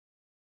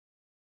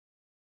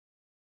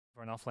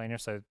for an offlaner,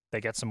 so they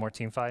get some more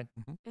team fight.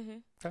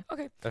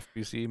 Okay.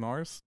 FBC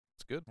Mars.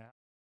 It's good.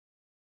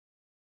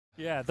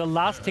 Yeah, the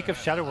last tick of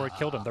Shadow Ward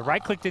killed him. The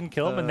right click didn't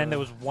kill him, and then there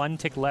was one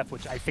tick left,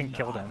 which I think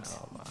killed him.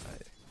 Oh my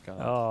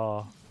god.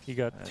 Oh, he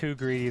got too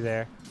greedy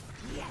there.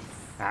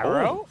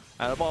 Arrow?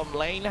 At the bottom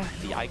lane,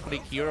 the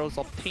iconic heroes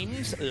of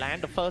teams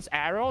land the first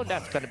arrow.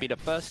 That's going to be the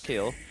first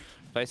kill.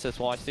 Faces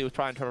Void still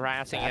trying to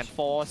harassing and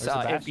force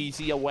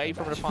FBC away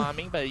from the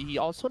farming, but he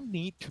also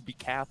need to be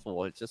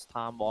careful. It's just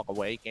time walk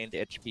away, gain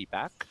the HP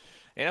back.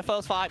 In the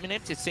first 5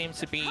 minutes, it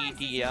seems to be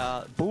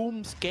the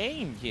Boom's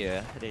game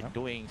here. They're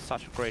doing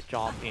such a great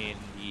job in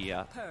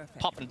the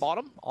top and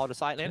bottom of the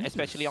side lane,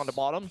 especially on the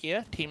bottom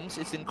here. Tims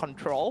is in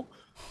control.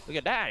 Look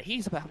at that.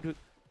 He's about to...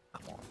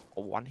 Come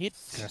on. One hit.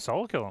 Gonna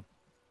solo kill him.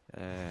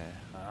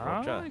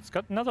 He's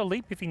got another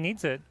leap if he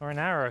needs it, or an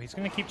arrow. He's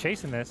going to keep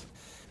chasing this.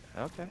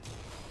 Okay.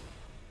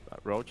 But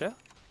Roger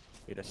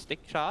with a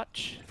stick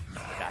charge.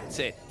 That's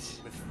it.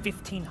 With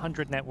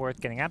 1,500 net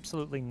worth, getting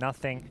absolutely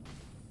nothing.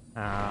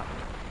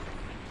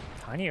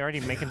 Tiny already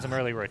making some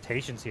early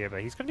rotations here,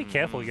 but he's going to be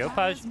careful.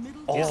 Yopaj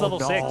is level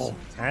 6, and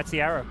that's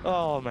the arrow.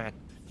 Oh, man.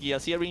 Yeah,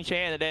 Searing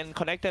Chain and then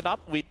connected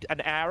up with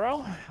an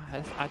arrow.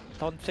 I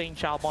don't think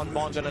Chao Bon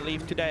Bon gonna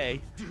leave today.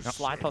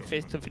 Slide of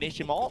fist to finish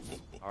him off.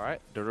 Alright,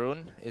 the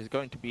rune is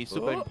going to be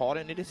super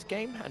important in this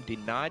game and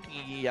deny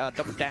the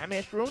double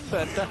damage rune,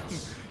 but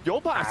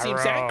Yopa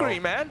seems angry,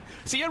 man.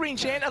 Searing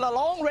Chain and a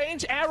long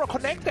range arrow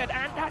connected,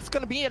 and that's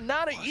gonna be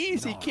another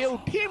easy kill.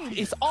 Tim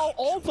is all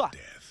over.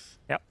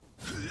 Yep.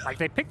 Like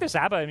they picked this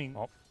ABBA, I mean,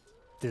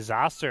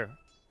 disaster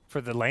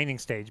for the laning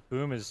stage.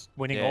 Boom is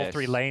winning all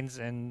 3 lanes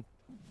and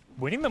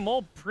winning them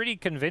all pretty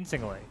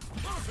convincingly.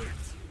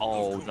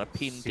 Oh, the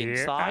pinned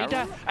inside.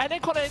 And they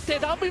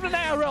connected up with an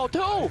arrow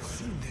too.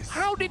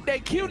 How did they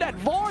kill that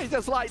void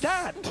just like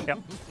that? Yep.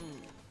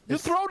 You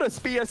throw the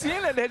spears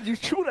in and then you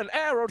shoot an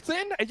arrow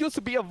in. It used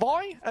to be a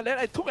void and then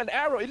I took an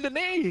arrow in the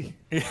knee.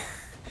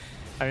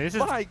 I mean, this is...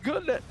 My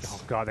goodness.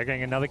 Oh god, they're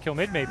getting another kill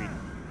mid maybe.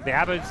 The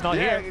ABBA's not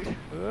here.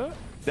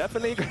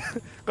 Definitely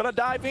gonna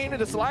dive into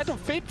the slide of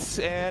fits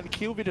and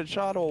kill with a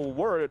shadow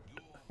word.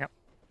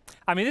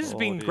 I mean, this has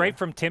been great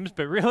from Tims,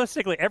 but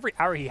realistically, every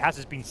arrow he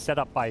has been set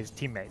up by his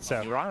teammates.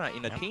 So Mirana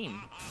in a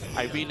team.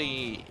 I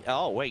really...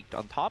 Oh, wait,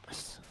 on top?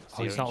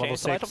 Oh, he's not level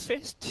 6.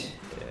 Fist.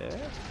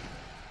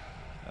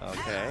 Yeah.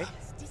 Okay.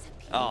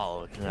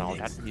 Oh, no,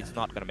 he's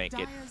not going to make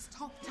it.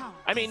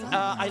 I mean,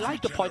 I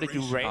like the point that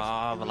you raised.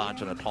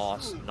 Avalanche on the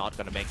toss. Not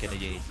going to make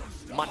any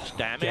much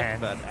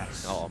damage, but...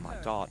 Oh, my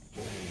God.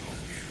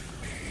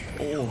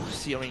 Oh,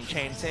 Searing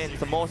Chain sends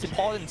the most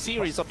important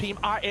series of Team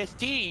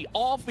RSG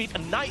off with a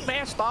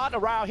nightmare start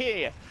around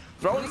here.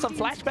 Throwing some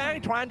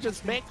flashbang, trying to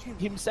just make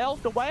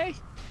himself the way.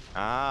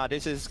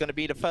 This is going to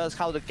be the first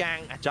counter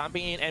gang.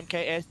 Jumping in,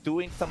 MKS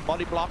doing some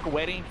body block,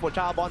 waiting for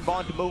Chao Bon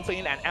Bon to move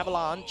in, and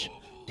Avalanche.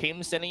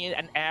 Tim sending in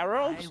an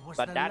arrow,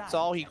 but that's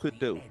all he could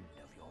do.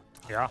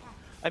 Yeah.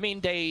 I mean,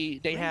 they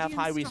have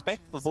high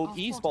respect for both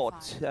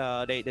esports.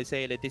 They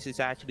say that this is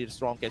actually the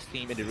strongest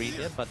team in the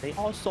region, but they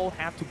also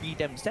have to be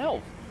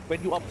themselves.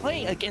 When you are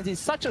playing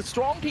against such a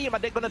strong team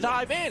and they're gonna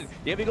dive in.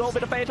 Here we go with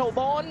the Fatal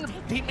Bond.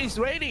 Team is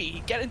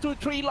ready. Get into the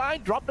tree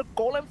line, drop the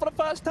golem for the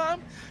first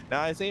time.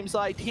 Now it seems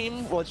like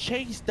Team was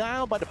chased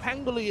down by the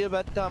Pangolier,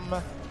 but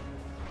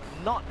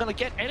not gonna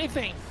get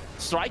anything.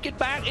 Strike it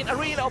back in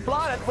Arena of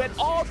Blood, and when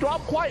all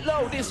drop quite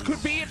low, this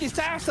could be a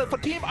disaster for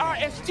Team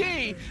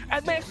RSG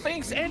and make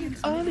things end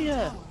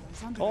earlier.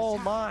 Oh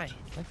my.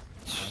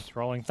 It's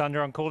Rolling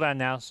Thunder on cooldown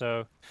now,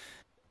 so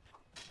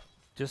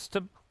just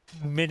a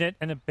minute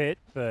and a bit,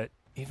 but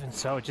even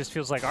so, it just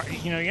feels like,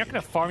 you know, you're not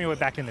going to farm your way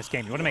back in this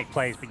game. You want to make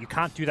plays, but you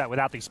can't do that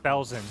without these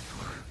spells and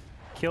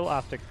kill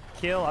after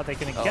kill. Are they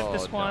going to get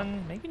this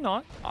one? Maybe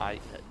not.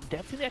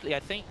 Definitely, I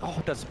think,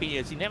 the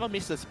spears. He never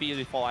missed the spear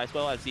before, as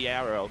well as the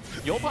arrow.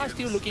 Yopa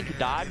still looking to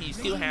dive. He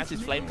still has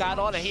his flame guard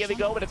on, and here we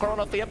go with the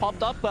Chrono Fear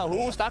popped up. But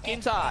who's stuck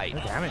inside?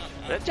 No damage.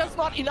 There's just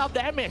not enough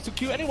damage to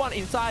kill anyone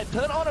inside.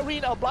 Turn on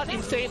Arena of Blood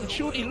Insane,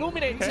 shoot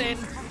Illuminate Insane.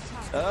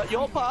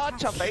 Yopa,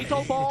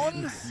 Fatal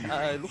Bond.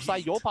 Looks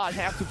like Yopa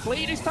has to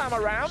flee this time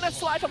around. A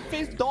Slice of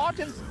Fist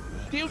dodge and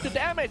deal the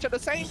damage at the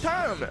same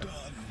time.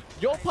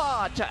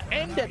 Yopa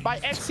ended by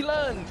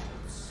excellent.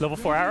 Level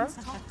 4 arrow?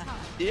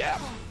 Yeah.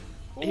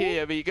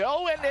 Here we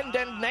go, and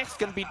then next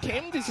gonna be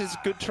Tim. This is a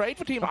good trade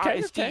for Team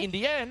RSG in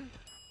the end.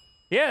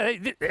 Yeah,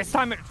 this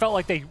time it felt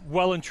like they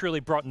well and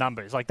truly brought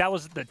numbers. Like that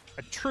was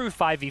a true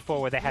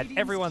 5v4 where they had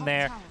everyone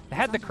there. They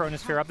had the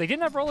Chronosphere up. They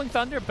didn't have Rolling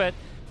Thunder, but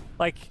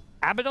like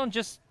Abaddon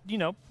just, you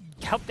know,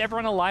 kept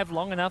everyone alive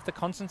long enough. The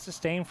constant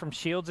sustain from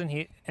shields and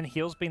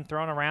heals being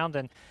thrown around,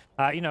 and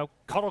you know,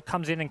 Coddle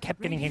comes in and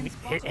kept getting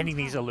hitting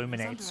these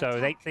Illuminates. So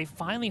they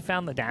finally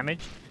found the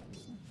damage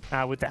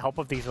with the help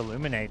of these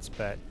Illuminates,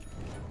 but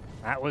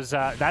that was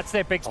that's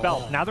their big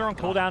spell. Now they're on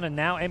cooldown, and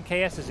now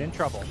MKS is in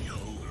trouble.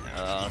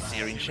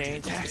 Searing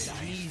Chains has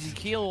an easy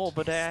kill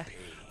over there,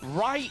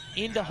 right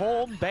in the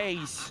home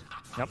base.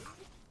 Yep.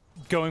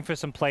 Going for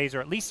some plays, or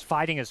at least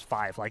fighting as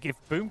 5. Like, if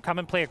Boom come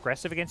and play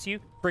aggressive against you,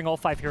 bring all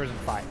 5 heroes and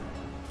fight.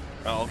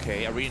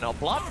 Okay, Arena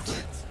Blood.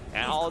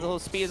 And all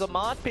those spears of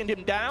Mars pinned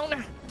him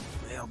down.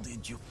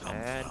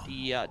 And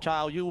the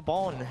Chao Yu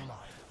born.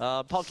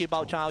 Talking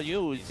about Chao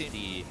Yu, is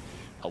the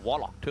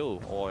Warlock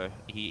too, or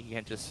he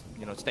can just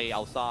stay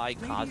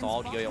outside, cast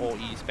all the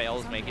OE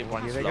spells, make it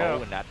run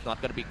slow, and that's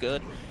not gonna be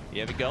good.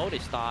 Here we go. They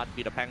start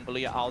with a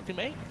Pangolier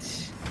ultimate,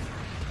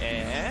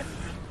 and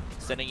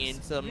sending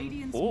in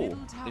some. Oh,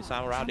 this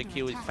time around the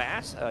kill is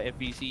fast.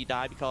 FBC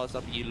die because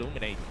of the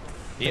Illuminate.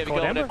 Here we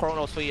go, the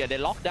Chronosphere. They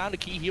lock down the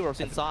key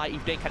heroes inside.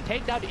 If they can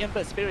take down the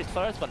Ember Spirits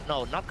first, but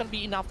no, not gonna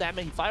be enough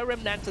damage. He fire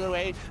Remnant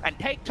away and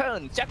take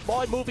turns. Jack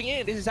Boy moving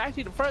in. This is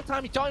actually the first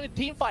time he joined a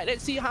team fight.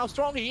 Let's see how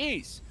strong he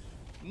is.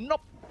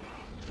 Nope.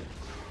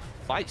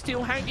 Fight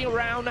still hanging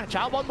around.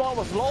 Chao Bonbon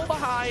was low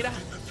behind.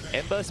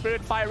 Ember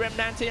Spirit fire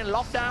Remnant in,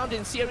 lockdown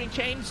in Searing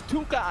Chains.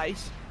 Two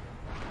guys.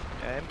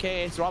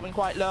 MK is dropping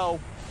quite low.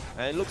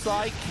 And it looks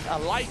like a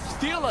Life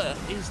Stealer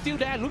is still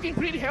there, looking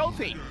pretty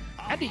healthy.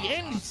 At the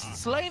end, he's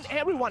slain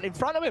everyone in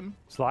front of him.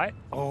 Slide?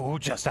 Oh,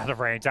 just out of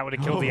range. That would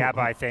have killed the Abba,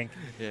 I think.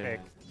 Yeah.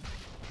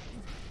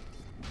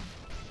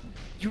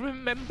 You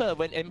remember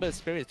when Ember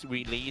Spirits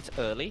released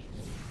early?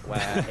 Where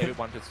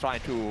everyone was trying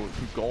to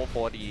go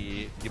for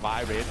the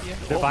Divine Rapier.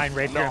 Divine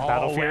Rapier and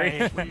Battle Fury.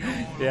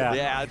 Yeah.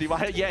 Yeah,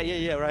 Divine.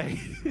 Yeah, right.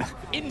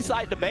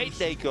 Inside the bait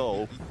they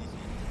go.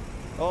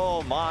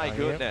 Oh my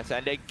goodness,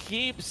 and they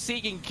keep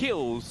seeking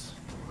kills.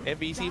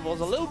 MVC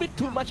was a little bit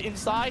too much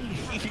inside,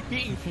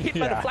 being hit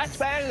by the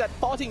flashbang that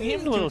forcing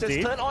him to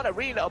just turn on a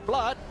Arena of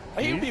Blood.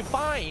 He'll be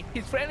fine.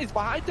 His friend is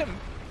behind him.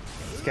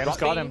 Scam's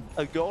got him.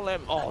 A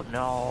golem. Oh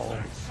no,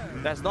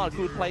 that's not a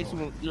good place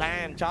to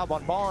land Chao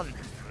Bonbon.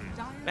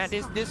 Man,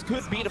 this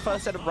could be the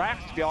first set of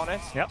racks, to be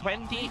honest. Yep.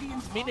 20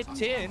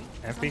 minutes in.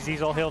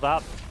 FBC's all healed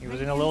up. He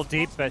was in a little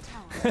deep, but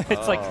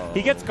it's like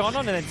he gets gone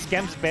on and then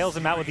Skems bails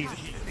him out with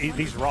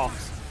these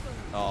rocks.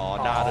 Oh,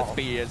 now the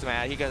spears,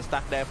 man. He got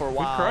stuck there for a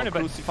while. Corona,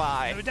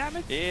 Crucify. No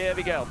damage. Here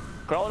we go.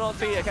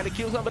 Chronosphere. Can they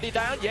kill somebody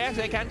down? Yes,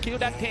 they can kill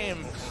that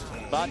team.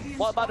 But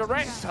what about the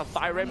rest? A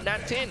Fire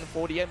Remnant in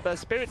for the Ember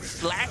Spirit,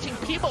 slashing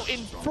people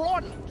in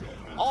front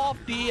of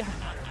the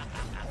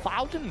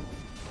fountain.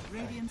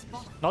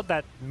 Not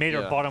that mid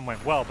or bottom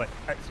went well, but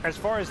as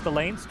far as the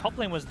lanes, top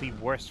lane was the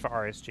worst for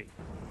RSG.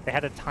 They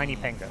had a tiny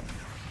Pengo,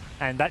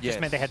 and that just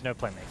meant they had no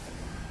playmaker.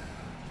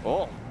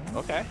 Oh,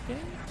 okay.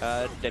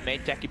 They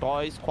made Jackie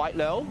Boys quite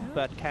low,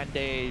 but can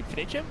they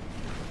finish him?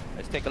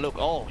 Let's take a look.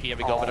 Oh, here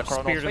we go with the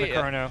Chrono Spear to the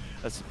Chrono.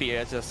 The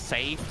Spear just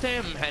saved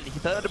him, and he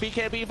turned the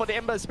BKB for the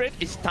Ember Spirit.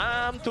 It's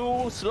time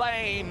to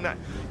slain.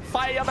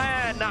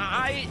 Fireman,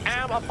 I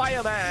am a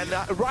fireman.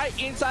 Right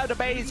inside the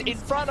base, in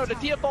front of the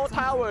tier 4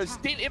 towers,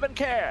 didn't even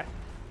care.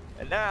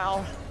 And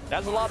now,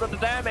 that's a lot of the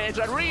damage.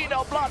 Arena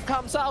of Blood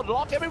comes out,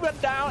 lock everyone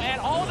down, and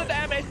all the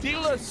damage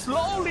dealers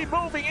slowly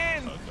moving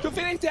in to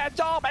finish their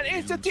job. And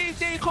it's the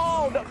GG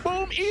called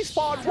Boom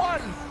Esport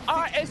 1,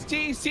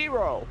 RSG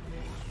 0.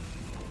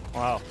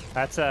 Wow,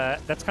 that's kind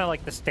of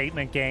like the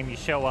statement game. You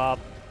show up,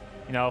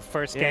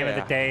 first game of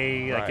the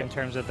day, like in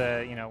terms of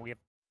the,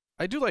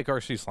 I do like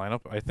RSG's lineup.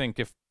 I think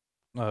if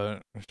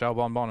Chao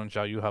Bonbon and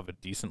Chao Yu have a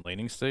decent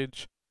laning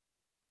stage,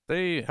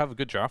 they have a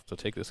good draft to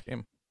take this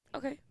game.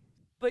 Okay,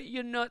 but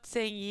you're not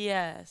saying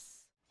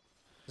yes.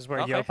 This is where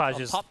Yopaj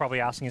is probably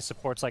asking his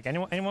supports, like,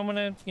 anyone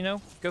want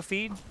to, go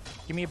feed?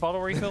 Give me a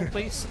bottle refill,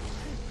 please.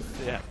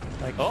 Yeah.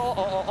 Like,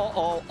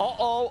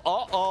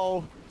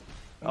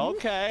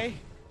 Okay.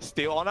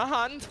 Still on a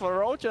hunt for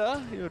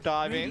Roger. You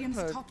dive in.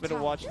 Better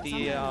watch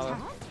the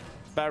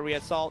barrier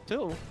assault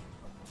too.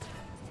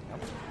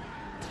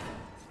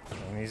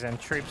 And these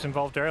troops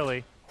involved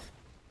early.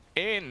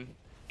 In,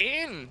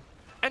 and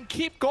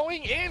keep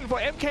going in for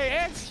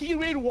MKX. He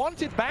really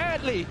wants it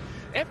badly.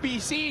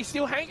 FBC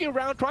still hanging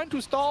around trying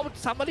to stall.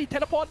 Somebody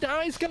teleport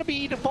down. It's gonna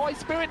be the Void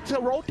Spirit to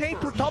rotate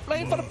to top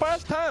lane for the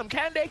first time.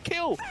 Can they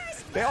kill?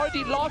 They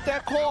already lost their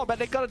core, but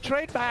they gotta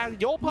trade back.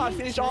 Yopaj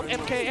finish off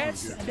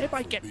MKS, and they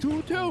might get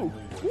 2-2.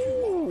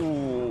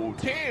 Ooh,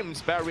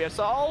 Tim's barrier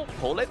assault.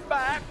 Pull it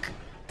back.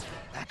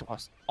 That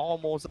was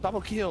almost a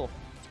double kill.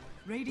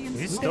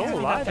 He's still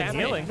alive and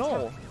healing.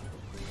 No.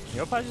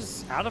 Yopaj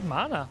is out of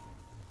mana.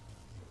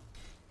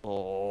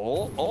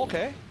 Oh,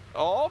 okay.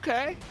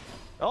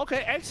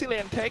 Okay,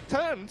 excellent. Take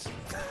turns.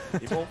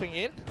 He's moving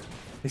in.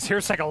 These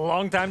heroes take a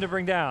long time to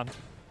bring down.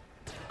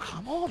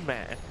 Come on,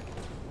 man.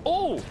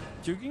 Oh!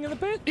 Juking in the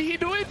pit? Did he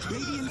do it?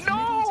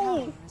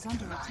 No!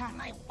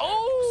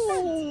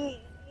 Oh!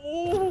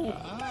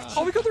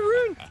 Oh, we got the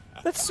rune!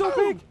 That's so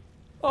big!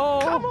 Oh!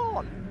 Come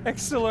on!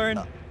 Excellent.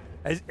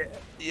 I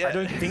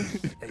don't think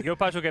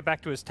Yopaj will get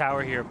back to his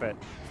tower here, but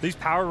these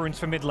power runes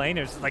for mid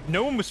laners, like,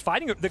 no one was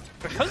fighting.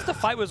 Because the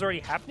fight was already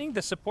happening,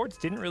 the supports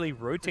didn't really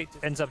rotate,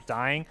 ends up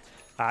dying,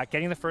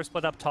 getting the first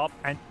blood up top,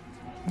 and,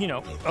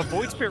 a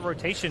Void Spirit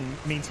rotation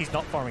means he's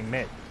not farming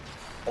mid.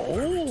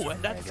 Oh,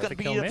 and that's gonna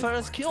be the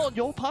first kill on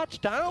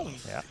Yopaj down.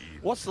 Yeah.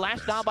 Was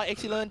slashed down by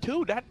Excellent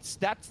too. That's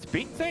the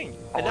big thing.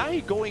 And now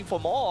he's going for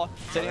more.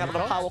 Setting up the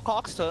power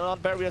cox, turn on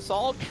barrier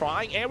assault,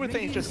 trying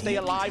everything to stay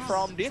alive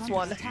from this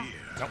one.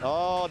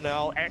 Oh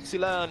no,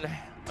 Excellent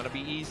Gonna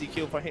be easy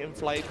kill for him.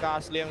 Flame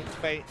Gas,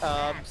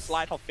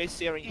 slide of face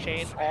searing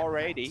chain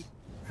already.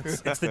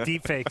 It's the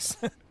deep fakes.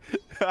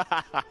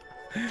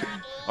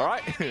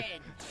 Alright.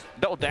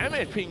 No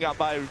damage being up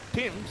by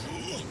Tims,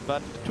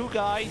 but two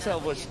guys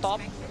were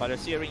stopped by the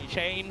searing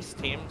chains.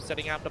 Tim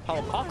setting up the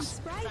power box.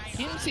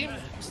 Tim seems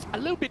a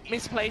little bit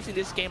misplaced in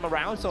this game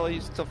around, so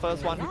he's the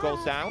first one who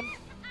goes down.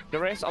 The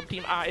rest of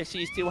Team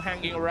RSG is still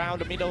hanging around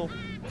the middle.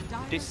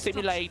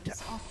 Dissimulate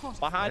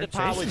behind the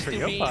tower, is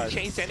still being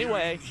chased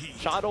anyway.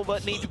 Shadow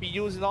Bird need to be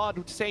used in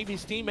order to save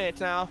his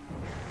teammates now.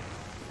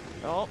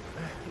 Oh,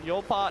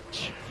 Yopaj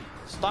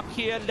stuck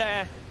here and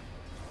there.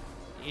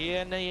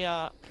 In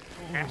the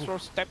Astro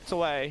steps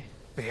away.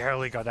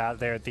 Barely got out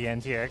there at the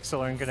end here.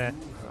 Excellent gonna...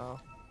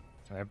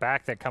 They're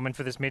back. They're coming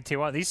for this mid-tier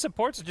 1. These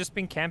supports have just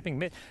been camping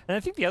mid. And I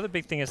think the other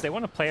big thing is they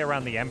want to play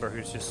around the Ember,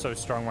 who's just so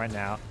strong right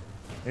now.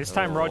 This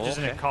time Roger's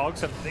in a cog,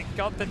 so they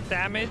got the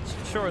damage.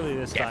 Surely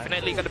this time.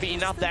 Definitely going to be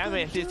enough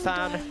damage this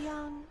time.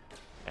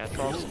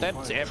 Astro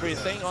steps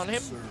everything on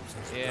him.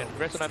 And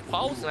Resonant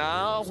Pulse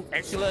now.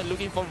 Excellent,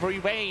 looking for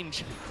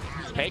revenge.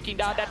 Taking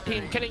down that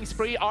team, killing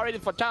spree already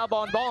for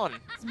Bon.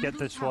 Get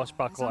the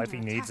swashbuckle if he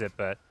needs it,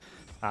 but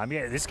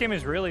yeah, this game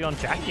is really on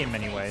Jackie in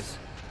many ways.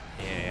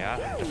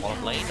 Yeah, the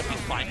bottom lane, the big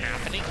fight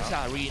happening.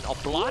 Arena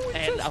of Blood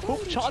and a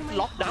hook shot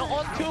locked down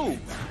on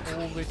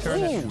 2.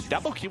 Ooh,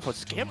 double kill for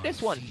Skim.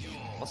 This one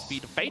must be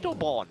the Fatal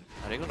Bond.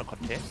 Are they going to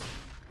contest?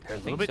 They're a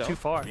little bit too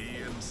far.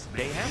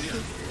 They have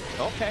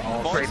to. Okay.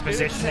 Oh, great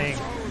positioning.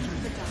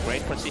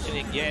 Great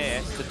positioning,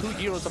 yes. The two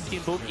heroes of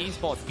Team Boom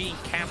Esports being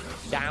camped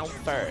down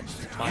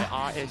first by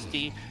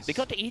RSG. They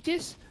got the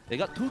Aegis. They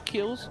got 2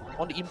 kills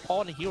on the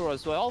important hero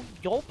as well.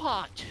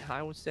 Yopaj,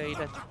 I would say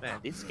that, man,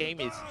 this game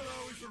is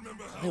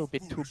a little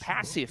bit too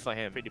passive for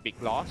him. Pretty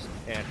big loss.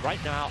 And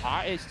right now,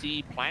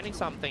 RSG planning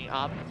something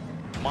up.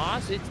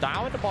 Mars is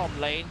down in the bottom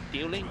lane,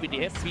 dealing with the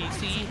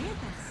FPC.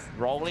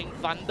 Rolling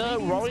Thunder,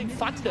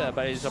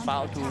 but it's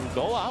about to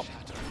go out.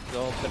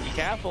 So be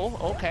careful.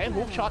 Okay,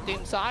 hook shot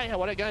inside.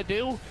 What are they gonna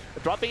do?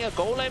 Dropping a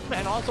golem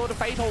and also the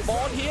fatal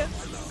bond here.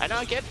 And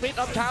I'll get rid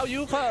of Tao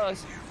Yu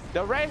first.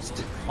 The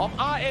rest of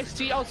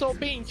RSG also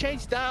being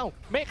chased down.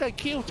 Make a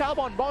kill. Tao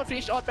Bon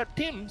fish on the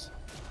Tims.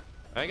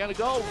 I'm gonna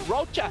go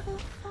Rocha.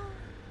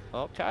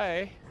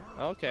 Okay.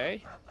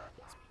 Okay.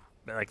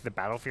 Like the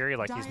Battle Fury,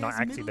 like he's not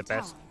actually the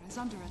best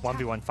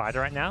 1v1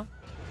 fighter right now.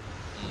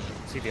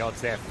 See the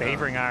odds there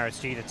favoring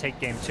RSG to take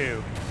game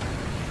 2.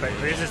 But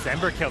there's this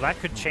Ember kill. That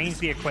could change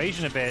the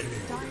equation a bit.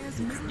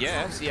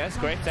 Yes,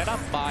 great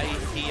setup by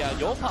the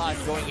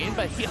Yopaj going in,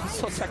 but he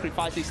also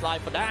sacrificed his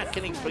life for that.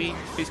 Killing spree,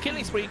 his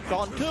killing spree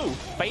gone too.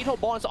 Fatal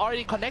Bond's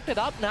already connected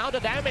up. Now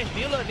the damage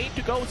dealer need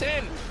to go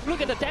in.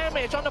 Look at the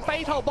damage on the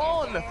Fatal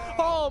Bond.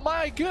 Oh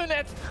my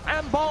goodness,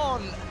 and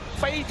Bond,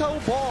 Fatal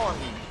Bond.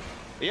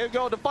 Here you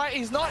go, the fight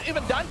is not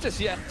even done just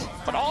yet.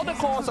 But all the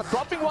cores are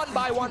dropping one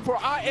by one for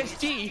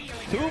RSG.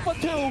 2 for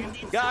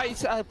 2.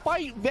 Guys,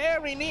 fight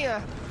very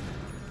near.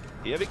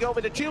 Here we go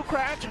with the chill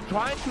crash,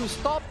 trying to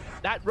stop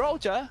that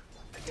Roger.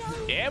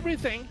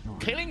 Everything.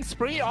 Killing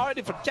spree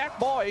already for Jack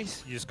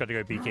Boys. You just got to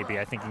go BKB,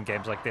 I think, in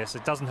games like this.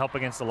 It doesn't help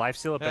against the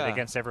lifestealer, but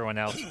against everyone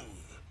else.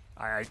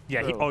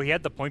 Yeah, he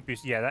had the point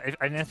boost. Yeah,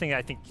 I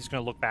think he's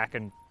going to look back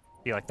and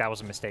be like, that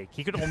was a mistake.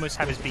 He could almost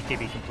have his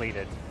BKB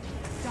completed.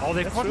 Oh,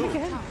 they've caught him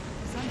again.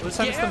 This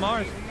time it's the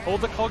Mars. All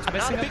the cogs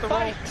missing at the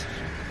roll.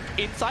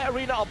 Inside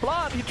Arena of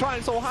Blood, he's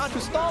trying so hard to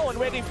stall and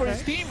waiting for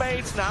his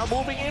teammates. Now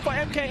moving in for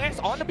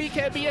MKS on the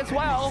BKB as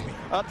well.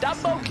 A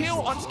double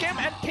kill on Skim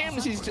and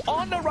Tims. He's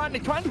on the run.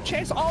 They're trying to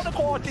chase all the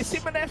core. The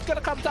Simonet's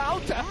gonna come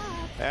out.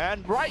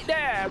 And right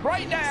there,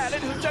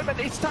 ladies and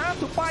gentlemen, it's time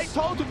to fight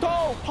toe to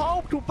toe,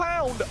 pound to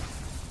pound.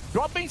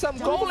 Dropping some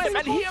golem,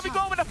 and here we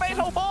go with a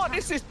fatal bond.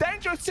 This is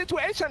dangerous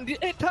situation.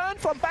 It turned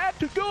from bad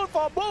to good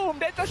for Boom.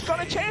 They're just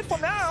gonna chase for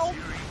now.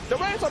 The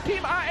rest of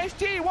Team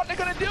RSG, what they're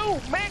gonna do?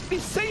 Make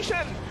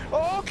decision.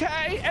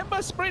 Okay,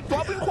 Ember Spirit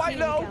dropping quite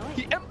low.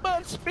 The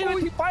Ember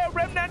Spirit, the Fire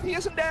Remnant, he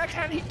isn't there.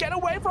 Can he get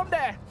away from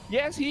there?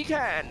 Yes, he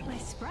can.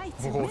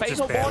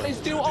 Fatal bond is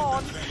still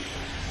on.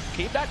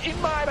 Keep that in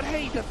mind, but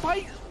hey, the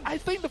fight, I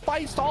think the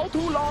fight stalled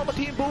too long for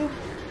Team Boom.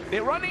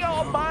 They're running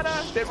out of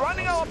mana, they're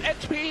running out of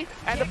HP,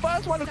 and the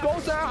first one who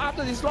goes down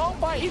after this long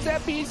fight is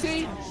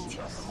FPC.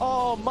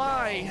 Oh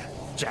my.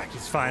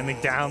 Jackie's finally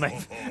down.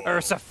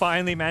 Ursa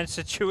finally managed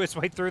to chew his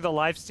way through the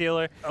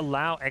lifestealer.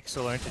 Allow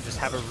Excellent to just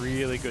have a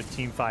really good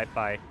team fight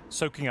by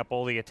soaking up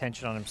all the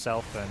attention on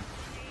himself. And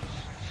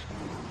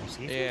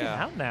see if he can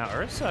out now.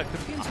 Ursa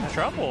could be in some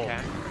trouble.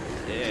 Yeah.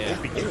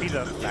 Oh, BKB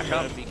though. Back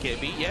up.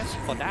 BKB, yes,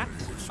 for that.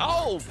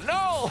 Oh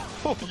no!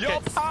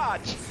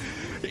 Yopaj!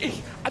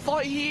 I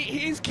thought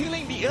he's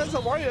killing the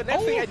Ursa Warrior.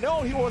 Next thing I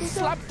know, he was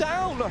slapped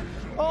down.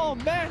 Oh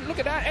man, look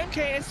at that.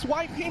 MKS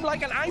swiped him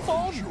like an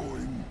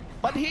iPhone.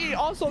 But he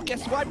also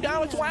gets swiped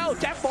down as well.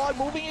 Jack Boy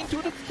moving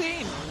into the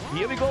scene.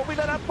 Here we go with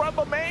an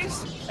rubber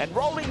maze. And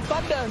Rolling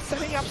Thunder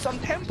setting up some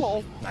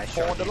tempo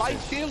for the Life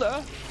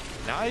Stealer.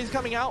 Now he's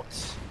coming out.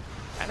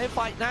 And they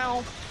fight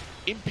now.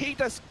 Impede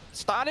has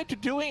started to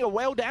doing a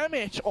well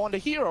damage on the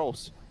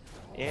heroes.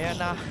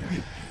 And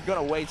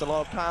gonna waste a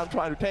lot of time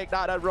trying to take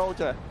down that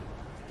Roger.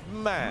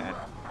 Man.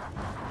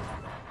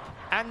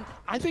 And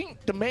I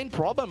think the main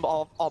problem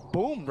of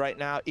Boom right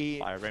now is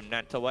by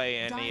Remnant away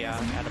and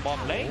at the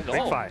bottom lane.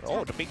 Big fight.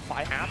 Oh, the big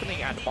fight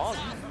happening at the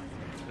bottom.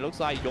 It looks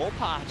like your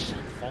patch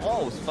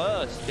falls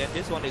first. Then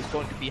this one is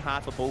going to be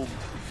hard for Boom.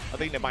 I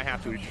think they might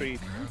have to retreat.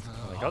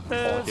 They got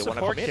the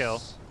support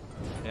kill.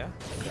 Yeah.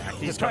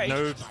 He's got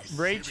no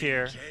rage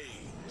here.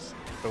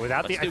 But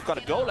without the... still got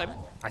a golem.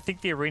 I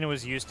think the arena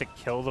was used to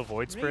kill the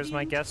Void Spear is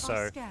my guess,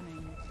 so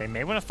they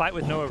may want to fight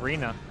with no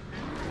arena.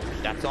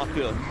 That's not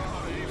good.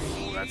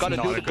 Got to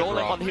do the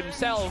golem on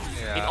himself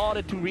in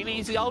order to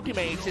release the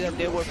ultimates, and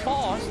they were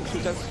forced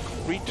to just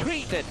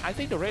retreat it. I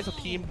think the rest of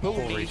team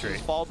Boom needs to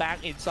fall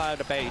back inside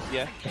the base,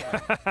 yeah?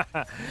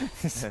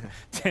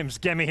 Tim's,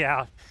 get me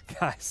out.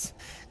 Guys,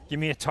 give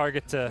me a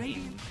target to...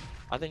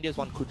 I think this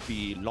one could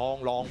be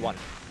long one.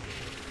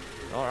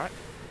 All right.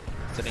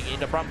 Sitting in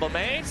the Rumble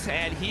Maze,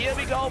 and here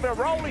we go, the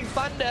Rolling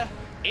Thunder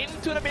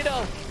into the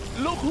middle.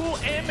 Look who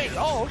aiming.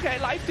 Oh, okay,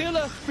 Life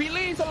Dealer.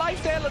 Release the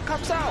Life Dealer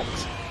comes out.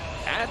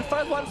 And the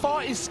first one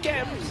for is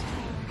Skems.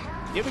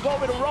 Here we go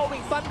with the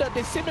Rolling Thunder.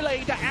 The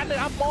Simulator added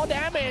up more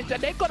damage,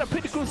 and they got a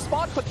pretty good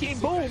spot for Team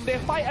Boom. They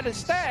fight at the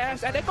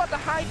stairs, and they got the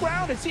high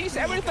ground that sees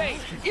everything.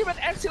 Even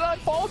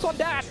Excellent falls on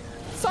that.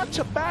 Such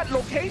a bad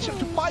location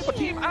to fight for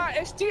Team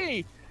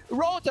RSG.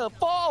 Rotor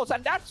falls,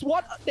 and that's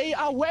what they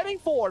are waiting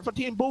for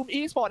Team Boom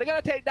Esports. They're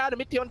gonna take down the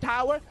Midtheon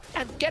Tower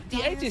and get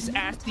the Aegis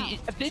as the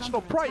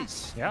additional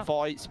price. Yeah.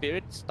 Void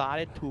Spirit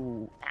started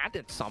to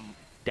add some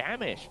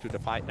damage to the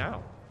fight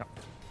now.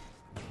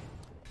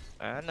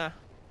 And I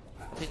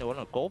think they want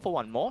to go for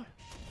one more.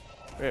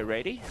 We're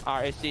ready.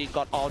 RSG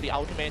got all the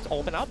ultimates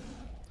open up.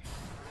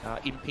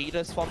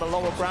 Impeders from the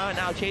lower ground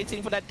now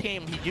chasing for that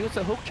team. He used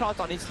a hook shot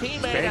on his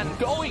teammate and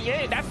going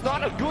in. That's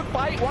not a good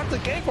fight once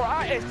again for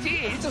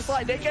RSG. It's just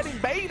like they're getting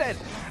baited.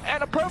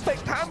 And a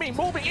perfect timing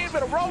moving in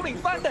with a Rolling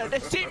Thunder. They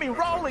see me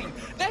rolling.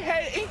 They're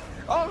heading.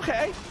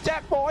 Okay,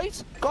 Jack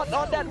Boys got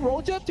on that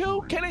Roger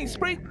too. Killing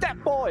spree, Jack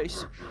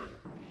Boys.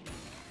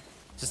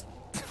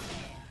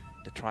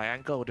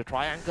 The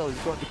triangle is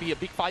going to be a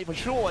big fight for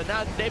sure.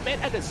 Now they met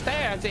at the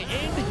stairs. They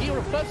aim the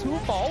hero first. Who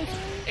falls?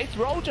 It's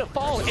Roger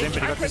falls.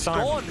 Enchantress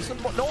gone.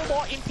 No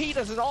more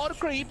impeders and all the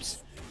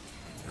creeps.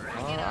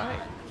 All right.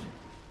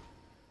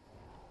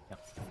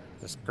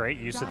 Just great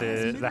use of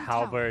the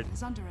halberd,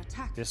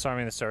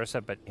 disarming the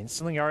Sursa, but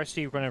instantly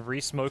RSG are going to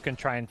re-smoke and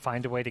try and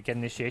find a way to get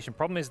initiation.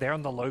 Problem is they're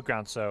on the low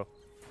ground, so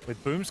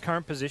with Boom's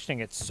current positioning,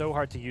 it's so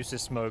hard to use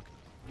this smoke.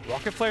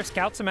 Rocket Flare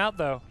scouts him out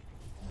though.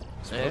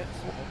 Yeah,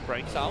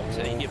 breaks out,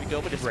 and here we go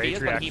with the spears,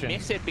 but he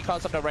missed it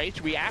because of the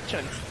rage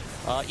reaction.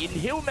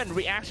 Inhuman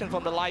reaction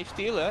from the Life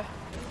Stealer.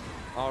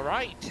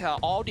 Alright,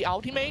 all the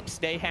ultimates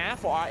they have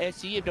for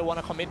RSG if they want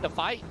to commit the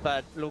fight,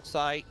 but looks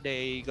like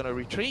they're gonna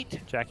retreat.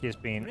 Jackie has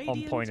been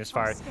on point as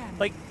far as,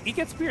 like, he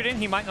gets speared in,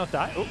 he might not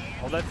die. Oh,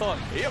 hold that thought.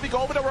 Here we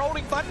go with the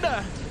Rolling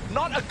Thunder.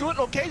 Not a good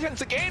location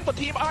again for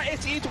Team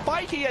RSG to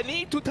fight here.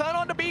 Need to turn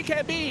on the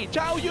BKB.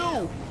 Zhao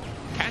Yu.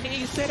 Can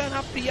he set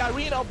up the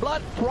Arena of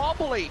Blood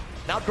properly?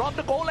 Now drop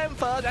the Golem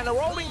first, and the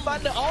Rolling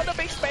Thunder, all the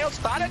big spells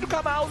started to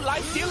come out.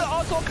 Life Stealer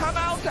also come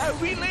out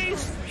and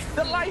release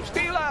the Life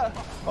Stealer.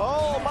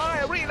 Oh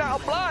my, Arena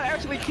of Blood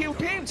actually killed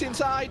teams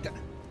inside.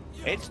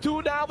 It's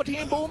 2 down for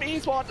Team Boom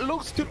Esports.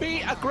 Looks to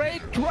be a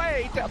great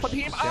trade for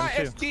Team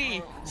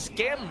RSG.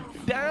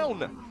 Skem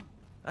down.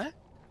 Huh?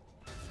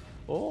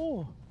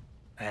 Oh.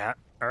 Yeah,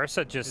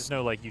 Ursa just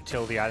no like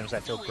utility items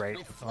that feel great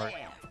or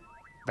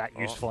that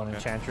useful in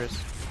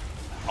Enchantress.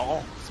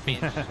 Oh,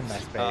 spin.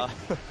 Nice bait.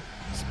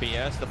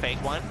 Spears, the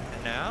fake one,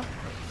 and now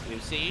you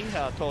see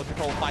Total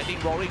fighting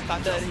Rolling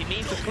Thunder. He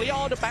needs to clear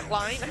all the back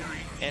line,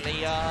 and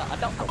a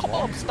couple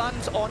of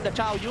stuns on the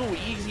Zhao Yu.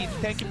 Easy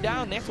to take him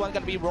down. Next one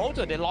gonna be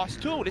Roger. They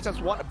lost 2. They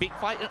just won a big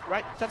fight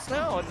right just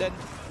now, and then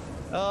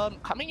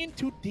coming in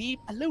too deep,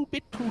 a little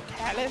bit too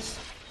careless,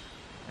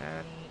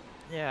 and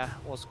yeah,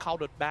 was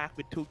countered back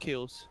with 2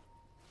 kills.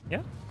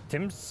 Yeah,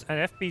 Tim's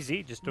and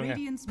FBZ just doing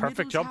a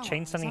perfect job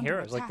chain stunning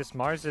heroes. Like this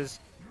Mars is.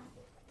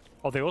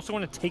 Oh, they also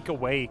want to take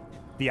away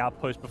the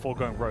outpost before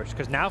going Roche,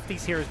 because now if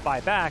these heroes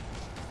buy back,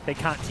 they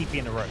can't TP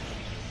in the Roche.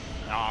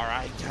 All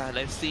right,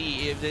 let's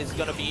see if this is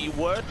going to be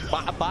worth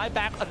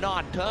buyback or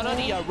not. Turn on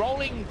the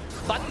Rolling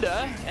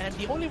Thunder, and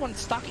the only one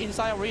stuck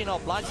inside Arena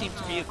of Blood seems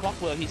to be a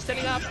Clockwork. He's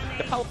setting up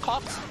the Power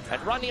Cox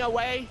and running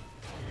away.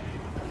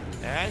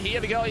 And here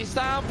we go, it's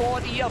time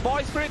for the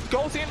Void Spirit,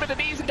 goes in with a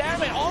decent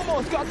damage,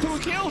 almost got 2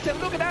 kills, and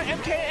look at that,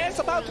 MKS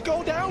about to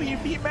go down,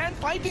 he man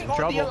fighting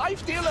on the Life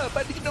Stealer,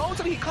 but he knows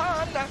that he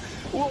can't.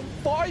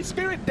 Void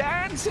Spirit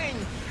dancing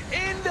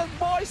in the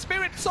Void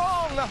Spirit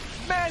song,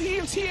 man,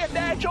 he's here and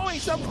there showing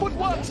some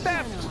footwork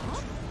steps.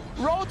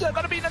 Roger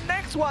gonna be the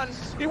next one.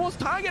 He was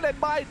targeted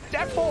by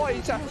Dead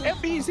Boys.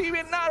 FBC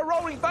with now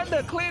Rolling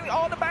Thunder, clearing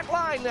all the back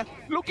line,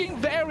 looking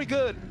very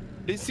good.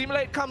 The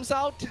Simulate comes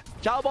out,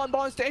 Zhao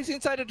Bonbon stays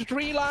inside of the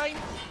tree line,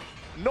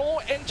 no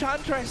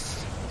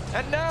Enchantress,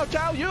 and now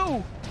Zhao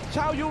Yu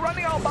Xiao Yu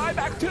running out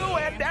buyback too,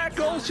 and there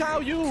goes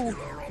Xiao Yu.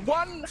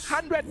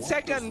 100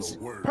 seconds.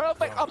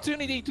 Perfect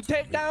opportunity to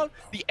take down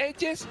the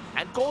edges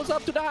and goes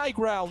up to the high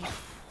ground.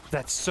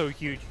 That's so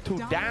huge. To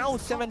down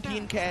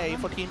 17k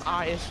for Team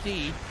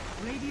RSG.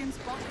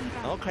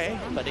 Okay,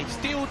 but they're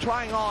still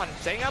trying on.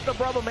 Setting up the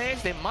Brother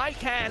Maze, they might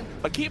can,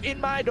 but keep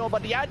in mind though,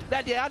 but the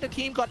other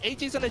team got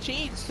ages on the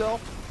cheats, so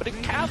be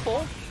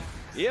careful.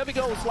 Here we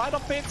go, slide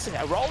of fix,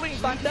 rolling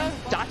thunder,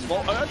 Dutch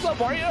for Ursa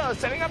Warrior,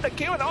 setting up the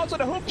kill and also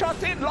the hook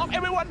shots in, lock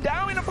everyone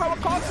down in the power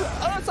cost.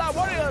 Ursa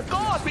Warrior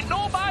gone with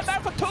no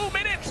buyback for 2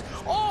 minutes.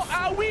 Or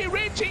are we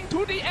reaching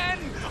to the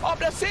end of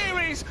the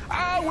series?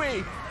 Are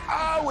we?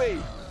 Are we?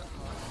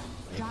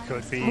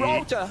 Could be.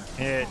 Roger.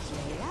 It.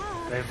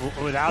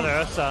 Without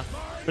Ursa.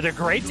 But a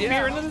great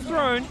spear into the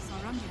throne.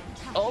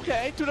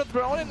 Okay, to the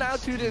throne and now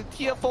to the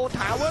tier 4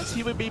 towers.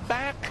 He will be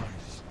back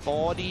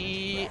for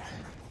the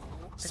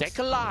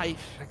second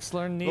life.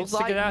 Xlern needs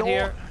Looks to get like out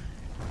here.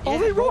 Yeah, Oh,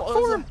 they rolled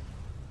for him.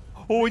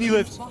 Oh, and he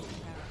lives.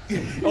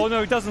 Oh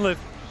no, he doesn't live.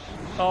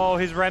 Oh,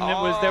 his remnant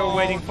was. They were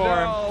waiting for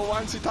him.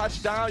 Once he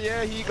touched down,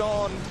 yeah, he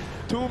gone.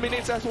 2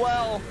 minutes as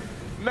well.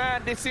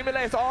 Man, this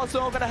simulator is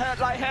also gonna hurt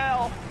like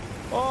hell.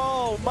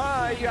 Oh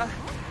my.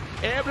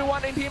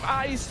 Everyone in Team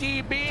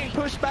RSG being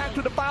pushed back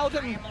to the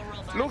fountain.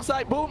 Looks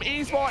like Boom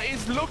Esports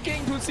is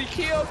looking to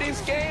secure this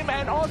game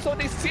and also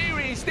this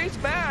series,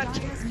 this match.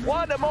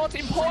 One of the most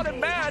important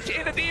match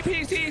in the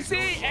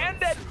DPCC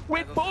ended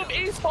with Boom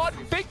Esports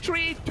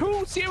victory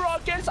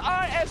 2-0 against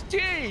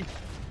RSG.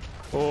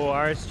 Oh,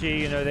 RSG,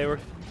 you know, they were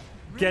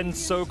getting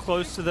so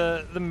close to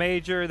the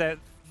major, that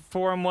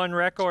 4-1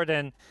 record,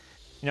 and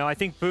you know, I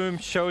think Boom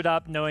showed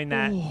up knowing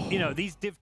that, you know, these